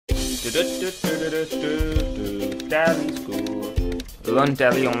Tally School. Learn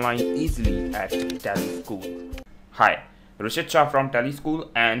Tally online easily at Tally School. Hi, Rishit Shah from Tally School,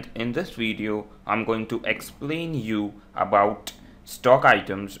 and in this video I'm going to explain you about stock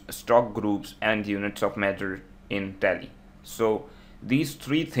items, stock groups and units of measure in Tally. So these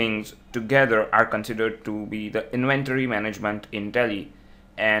three things together are considered to be the inventory management in Tally,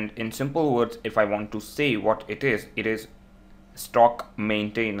 and in simple words, if I want to say what it is stock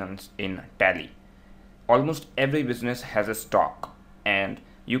maintenance in Tally. Almost every business has a stock, and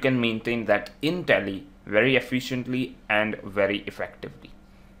you can maintain that in Tally very efficiently and very effectively.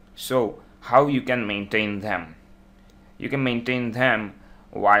 So how you can maintain them? You can maintain them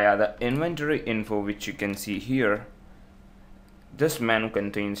via the inventory info, which you can see here. This menu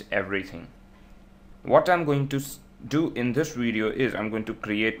contains everything. What I'm going to do in this video is I'm going to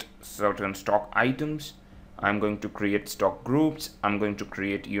create certain stock items, I'm going to create stock groups, I'm going to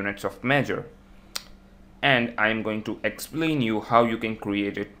create units of measure, and I'm going to explain you how you can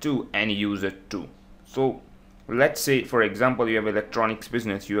create it too and use it too. So let's say, for example, you have electronics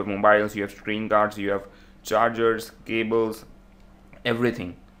business, you have mobiles, you have screen guards, you have chargers, cables,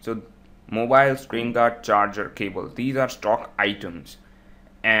 everything. So mobile, screen guard, charger, cable, these are stock items,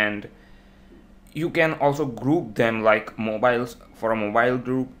 and you can also group them like mobiles for a mobile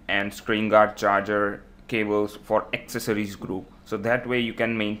group and screen guard, charger, cables for accessories group. So that way you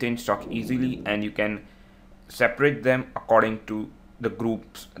can maintain stock easily and you can separate them according to the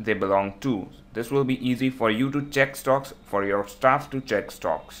groups they belong to. This will be easy for you to check stocks, for your staff to check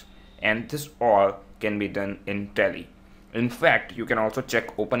stocks, and this all can be done in Tally. In fact, you can also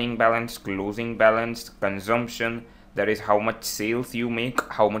check opening balance, closing balance, consumption, that is how much sales you make,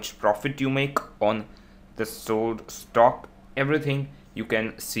 how much profit you make on the sold stock. Everything you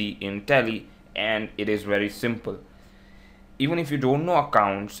can see in Tally, and it is very simple. Even if you don't know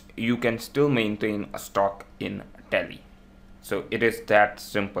accounts, you can still maintain a stock in Tally. So it is that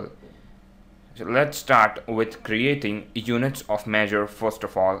simple. So let's start with creating units of measure first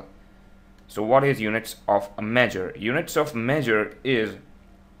of all. So what is units of measure? Units of measure is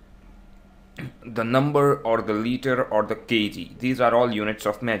the number or the liter or the kg. These are all units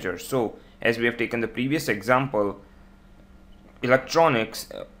of measure. So as we have taken the previous example, electronics,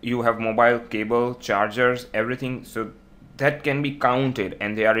 you have mobile, cable, chargers, everything, so that can be counted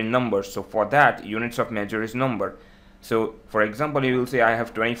and they are in numbers. So for that, units of measure is number. So for example, you will say I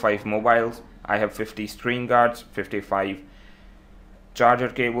have 25 mobiles, I have 50 screen guards, 55 charger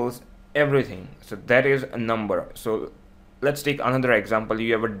cables, everything. So that is a number. So let's take another example.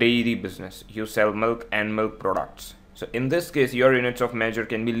 You have a dairy business, you sell milk and milk products. So in this case, your units of measure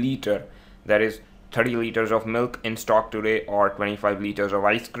can be liter, that is 30 liters of milk in stock today, or 25 liters of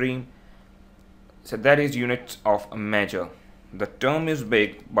ice cream. So that is units of measure. The term is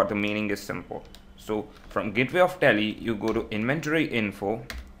big, but the meaning is simple. So from Gateway of Tally, you go to inventory info,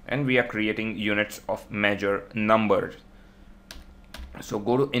 and we are creating units of measure numbers. So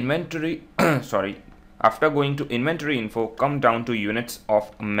go to inventory, sorry, after going to inventory info, come down to units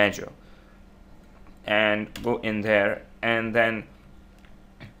of measure and go in there and then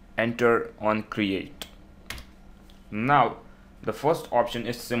enter on create. Now the first option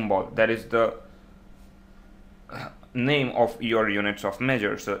is symbol, that is the name of your units of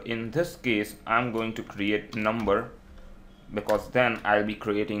measure. So in this case, I'm going to create number, because then I'll be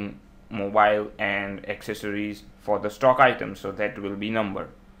creating mobile and accessories for the stock items, so that will be number.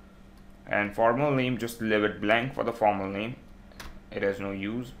 And formal name, just leave it blank for the formal name, it has no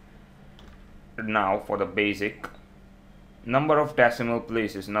use. Now for the basic, number of decimal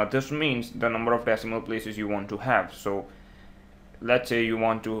places. Now this means the number of decimal places you want to have. So let's say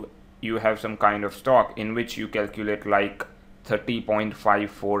you have some kind of stock in which you calculate like 30.54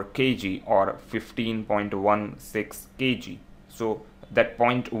 kg or 15.16 kg. So that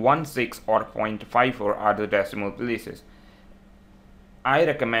 0.16 or 0.54 are the decimal places. I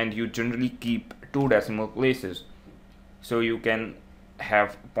recommend you generally keep 2 decimal places, so you can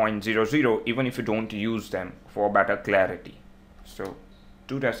have 0.00 even if you don't use them for better clarity. So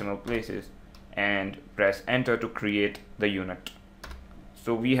 2 decimal places and press enter to create the unit.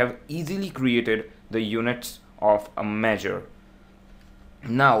 So we have easily created the units of a measure.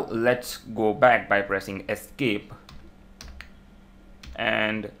 Now let's go back by pressing escape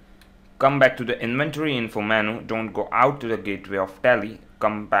and come back to the inventory info menu. Don't go out to the Gateway of Tally,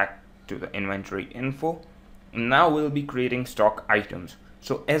 come back to the inventory info. Now we'll be creating stock items.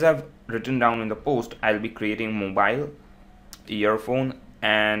 So as I've written down in the post, I'll be creating mobile, earphone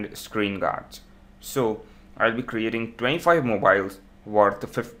and screen guards. So I'll be creating 25 mobiles worth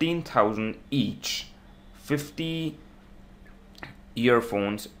 15,000 each. 50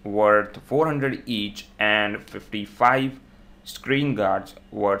 earphones worth 400 each and 55 screen guards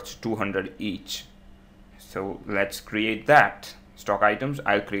worth 200 each. So let's create that. Stock items,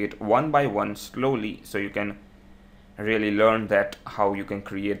 I'll create one by one slowly so you can really learn that how you can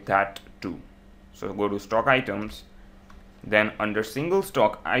create that too. So go to stock items, then under single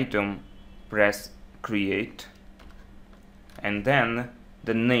stock item press create, and then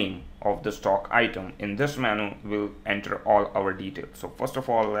the name of the stock item. In this menu we'll enter all our details. So first of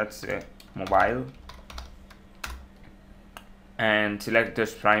all, let's say mobile, and select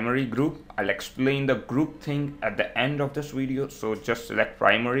this primary group. I'll explain the group thing at the end of this video, so just select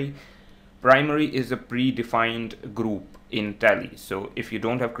primary. Primary is a predefined group in Tally, so if you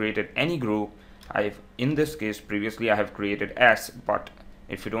don't have created any group, in this case previously I have created S, but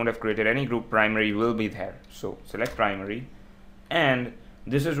if you don't have created any group, primary will be there. So select primary, and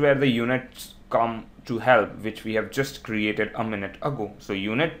this is where the units come to help, which we have just created a minute ago. So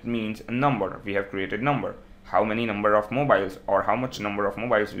unit means a number. We have created number, how many number of mobiles or how much number of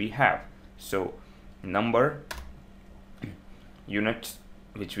mobiles we have. So number, units,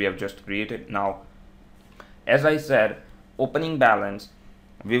 which we have just created. Now as I said, opening balance,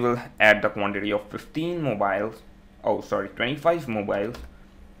 we will add the quantity of 25 mobiles,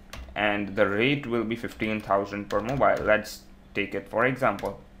 and the rate will be 15,000 per mobile. Let's take it for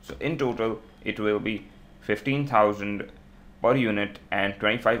example. So in total it will be 15,000 per unit, and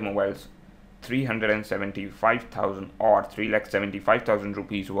 25 mobiles 375,000 or 3,75,000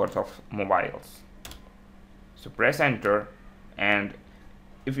 rupees worth of mobiles. So press enter, and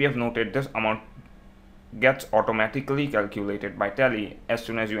if you have noted, this amount gets automatically calculated by Tally as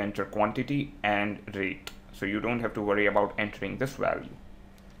soon as you enter quantity and rate, so you don't have to worry about entering this value.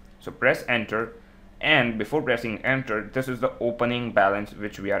 So press enter, and before pressing enter, this is the opening balance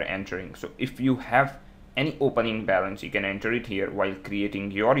which we are entering. So if you have any opening balance, you can enter it here while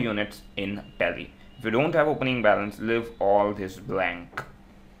creating your units in Tally. If you don't have opening balance, leave all this blank.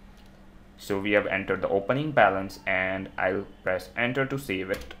 So we have entered the opening balance, and I'll press enter to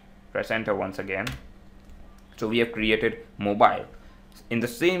save it. Press enter once again. So we have created mobile. In the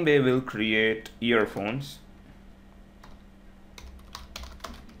same way, we'll create earphones,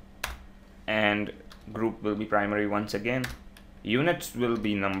 and group will be primary once again. Units will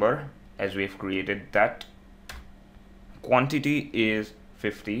be number, as we have created that. Quantity is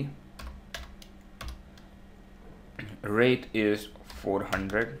 50. Rate is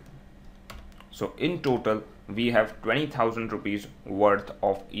 400. So in total we have 20,000 rupees worth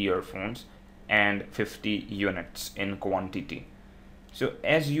of earphones and 50 units in quantity. So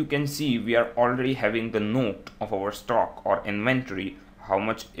as you can see, we are already having the note of our stock or inventory, how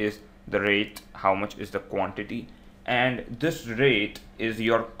much is the rate, how much is the quantity, and this rate is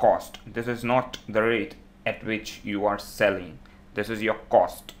your cost. This is not the rate at which you are selling, this is your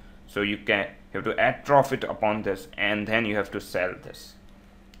cost. So you have to add profit upon this, and then you have to sell this.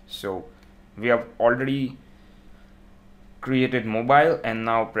 So we have already created mobile, and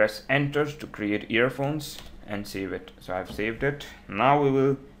now press enter to create earphones and save it. So I've saved it. Now we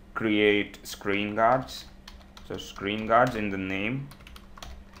will create screen guards. So screen guards in the name,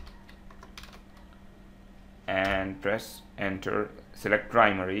 and press enter. Select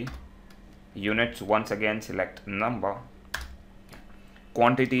primary. Units, once again select number.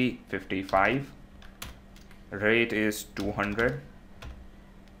 Quantity 55. Rate is 200.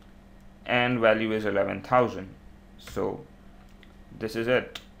 And value is 11,000. So this is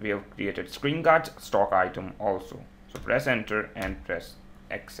it. We have created screen guards stock item also. So press enter and press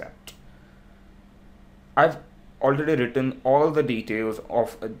accept. I've already written all the details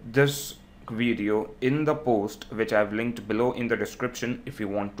of this video in the post, which I've linked below in the description if you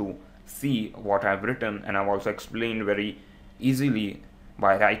want to see what I've written, and I've also explained very easily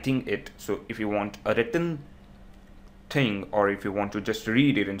by writing it. So if you want a written thing, or if you want to just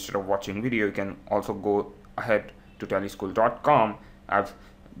read it instead of watching video, you can also go ahead to tallyschool.com. I've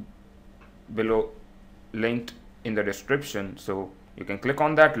below linked in the description, so you can click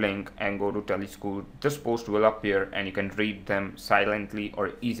on that link and go to Tally School. This post will appear and you can read them silently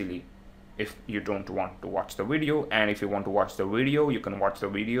or easily if you don't want to watch the video. And if you want to watch the video, you can watch the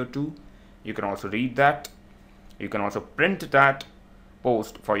video too. You can also read that. You can also print that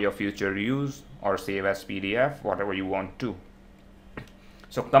post for your future use or save as PDF, whatever you want to.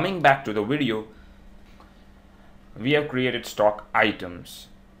 So coming back to the video, we have created stock items.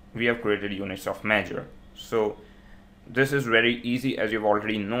 We have created units of measure. So this is very easy, as you've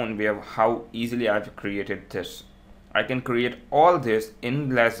already known. We have how easily I've created this. I can create all this in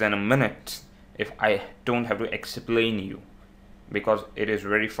less than a minute if I don't have to explain you, because it is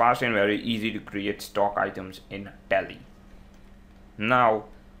very fast and very easy to create stock items in Tally. Now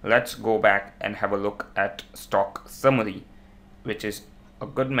let's go back and have a look at stock summary, which is a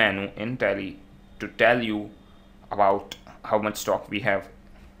good menu in Tally to tell you about how much stock we have.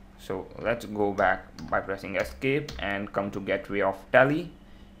 So let's go back by pressing escape and come to gateway of Tally,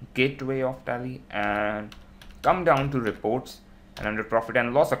 and come down to reports, and under profit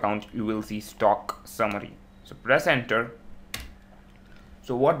and loss account you will see stock summary. So press enter.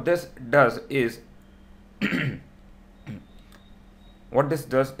 So what this does is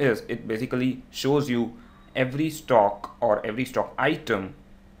it basically shows you every stock or every stock item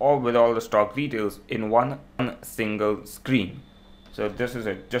or with all the stock details in one single screen. So this is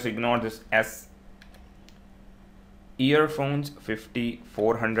it. Just ignore this S. Earphones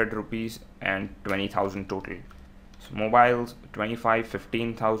 400 rupees and 20,000 total. So mobiles 25,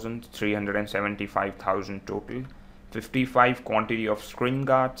 15,000, 375,000 total. 55 quantity of screen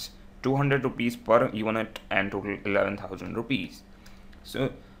guards, 200 rupees per unit, and total 11,000 rupees.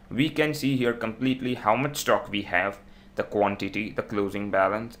 So we can see here completely how much stock we have, the quantity, the closing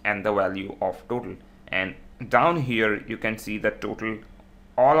balance, and the value of total. And down here you can see the total,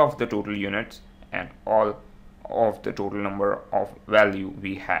 all of the total units and all of the total number of value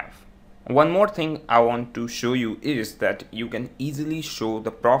we have. One more thing I want to show you is that you can easily show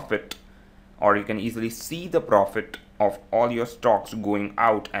the profit, or you can easily see the profit of all your stocks going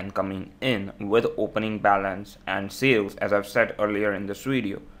out and coming in with opening balance and sales, as I've said earlier in this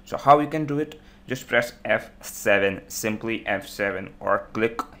video. So how you can do it? Just press F7, simply F7, or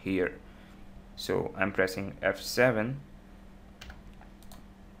click here. So I'm pressing F7.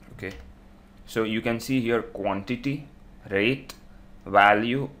 Okay, so you can see here quantity, rate,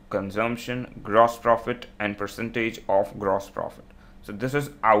 value, consumption, gross profit, and percentage of gross profit. So this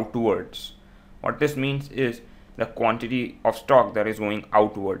is outwards. What this means is the quantity of stock that is going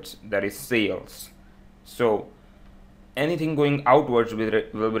outwards, that is sales. So anything going outwards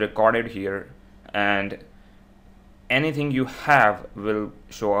will be recorded here, and anything you have will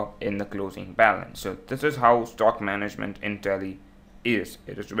show up in the closing balance. So this is how stock management in Tally is.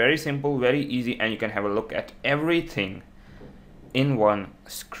 It is very simple, very easy, and you can have a look at everything in one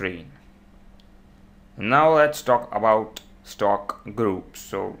screen. Now let's talk about stock groups.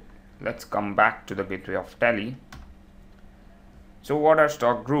 So let's come back to the gateway of Tally. So what are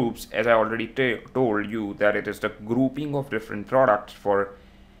stock groups? As I already told you, that it is the grouping of different products for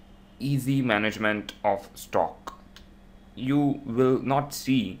easy management of stock. You will not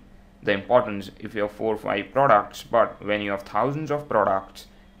see the importance if you have 4 or 5 products, but when you have thousands of products,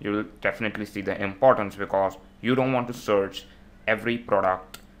 you will definitely see the importance, because you don't want to search every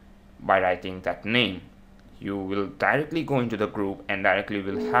product by writing that name. You will directly go into the group and directly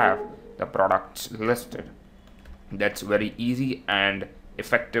will have the products listed. That's very easy and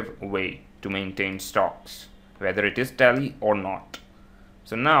effective way to maintain stocks, whether it is Tally or not.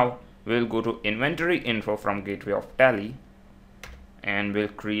 So now we'll go to inventory info from gateway of Tally, and we'll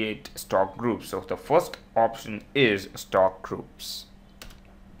create stock groups. So the first option is stock groups,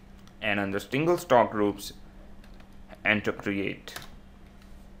 and under single stock groups, enter create.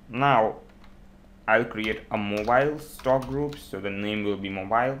 Now I'll create a mobile stock group, so the name will be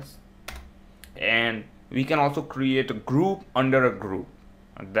mobiles, and we can also create a group under a group.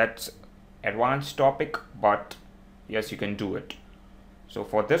 That's advanced topic, but yes, you can do it. So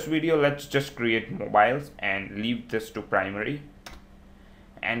for this video, let's just create mobiles and leave this to primary.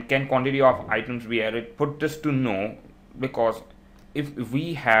 And can quantity of items be added? Put this to no, because if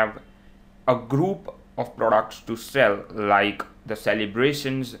we have a group of products to sell, like the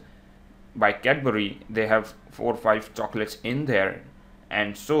celebrations by Cadbury, they have 4 or 5 chocolates in there,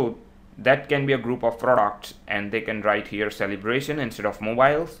 and so that can be a group of products, and they can write here celebration instead of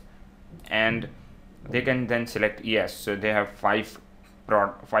mobiles, and they can then select yes. So they have 5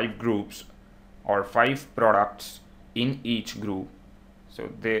 groups or 5 products in each group, so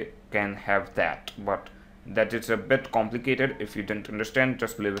they can have that. But that is a bit complicated. If you didn't understand,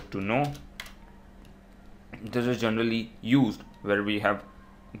 just leave it to no. This is generally used where we have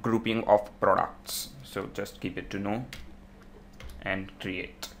grouping of products, so just keep it to no and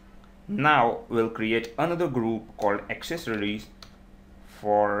create. Now we'll create another group called accessories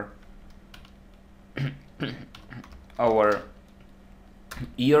for our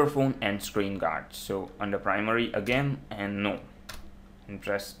earphone and screen guards. So under primary again and no, and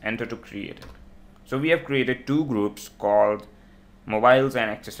press enter to create it. So we have created 2 groups called mobiles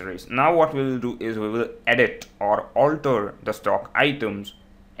and accessories. Now what we will do is we will edit or alter the stock items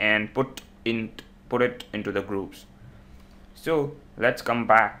and put it into the groups. So let's come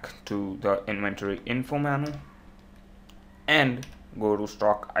back to the inventory info menu and go to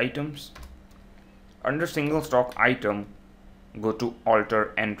stock items. Under single stock item, go to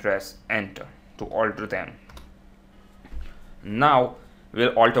alter and press enter to alter them. Now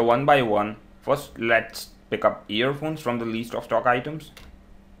we'll alter one by one. First, let's pick up earphones from the list of stock items.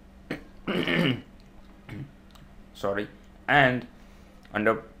 Sorry. And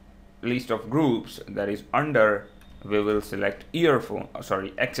under list of groups, that is under, we will select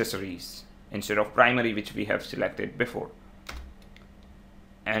accessories instead of primary, which we have selected before.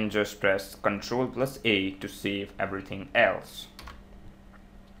 And just press Ctrl+A to save everything else.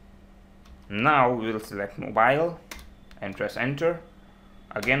 Now we will select mobile and press enter.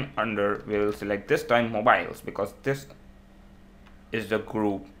 Again, under, we will select this time mobiles, because this is the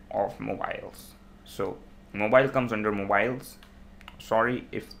group of mobiles. So mobile comes under mobiles. Sorry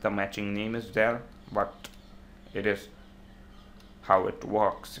if the matching name is there, but it is how it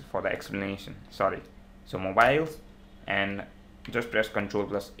works for the explanation. Sorry. So mobiles, and just press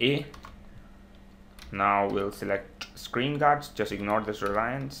Ctrl+A. Now we'll select screen guards. Just ignore this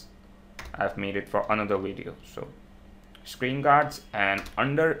Reliance. I've made it for another video. So screen guards, and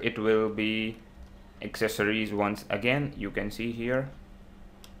under it will be accessories once again. You can see here,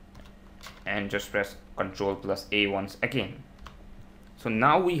 and just press Ctrl+A once again. So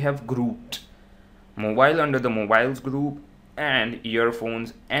now we have grouped mobile under the mobiles group and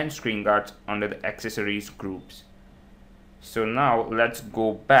earphones and screen guards under the accessories groups. So now let's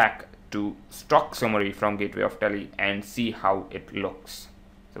go back to stock summary from Gateway of Tele and see how it looks.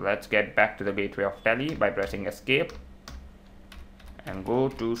 So let's get back to the Gateway of Tele by pressing escape and go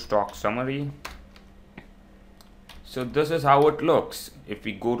to stock summary. So this is how it looks. If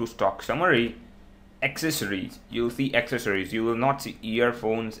we go to stock summary, accessories, you'll see accessories. You will not see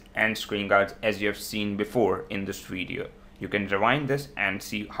earphones and screen guards as you have seen before in this video. You can rewind this and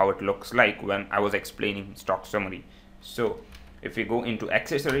see how it looks like when I was explaining stock summary. So if we go into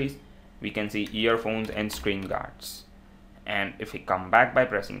accessories, we can see earphones and screen guards. And if we come back by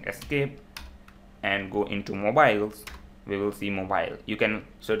pressing escape and go into mobiles, we will see mobile. You can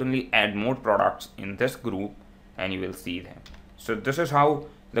certainly add more products in this group and you will see them. So this is how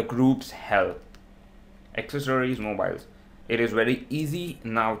the groups help. Accessories, mobiles. It is very easy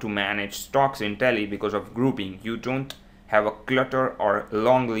now to manage stocks in Tele because of grouping. You don't have a clutter or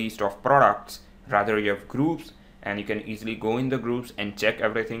long list of products. Rather, you have groups, and you can easily go in the groups and check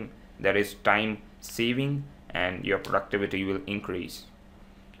everything. There is time saving and your productivity will increase.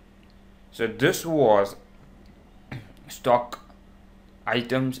 So this was stock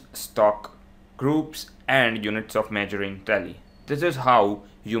items, stock groups, and units of measure in Tele. This is how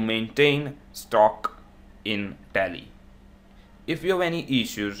you maintain stock in Tele. If you have any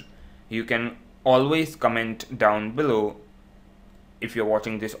issues, you can always comment down below. If you're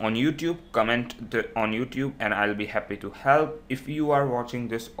watching this on YouTube, comment on YouTube and I'll be happy to help. If you are watching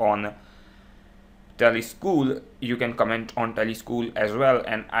this on Tele School, you can comment on Tele School as well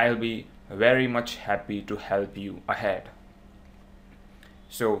and I'll be very much happy to help you ahead.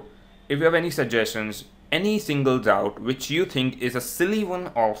 So if you have any suggestions, any single doubt which you think is a silly one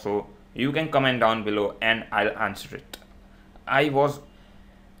also, you can comment down below and I'll answer it. I was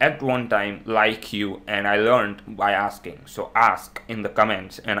at one time like you and I learned by asking. So ask in the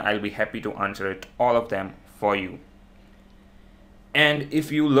comments and I'll be happy to answer it, all of them for you. And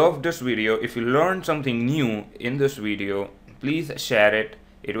if you loved this video, if you learned something new in this video, please share it.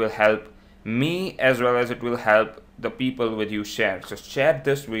 It will help me as well as it will help the people with you share. So share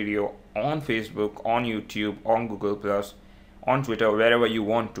this video on Facebook, on YouTube, on Google+, on Twitter, wherever you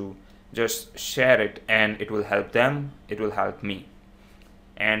want to. Just share it and it will help them, it will help me.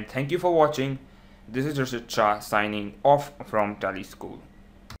 And thank you for watching. This is Rishit Shah signing off from Tele School.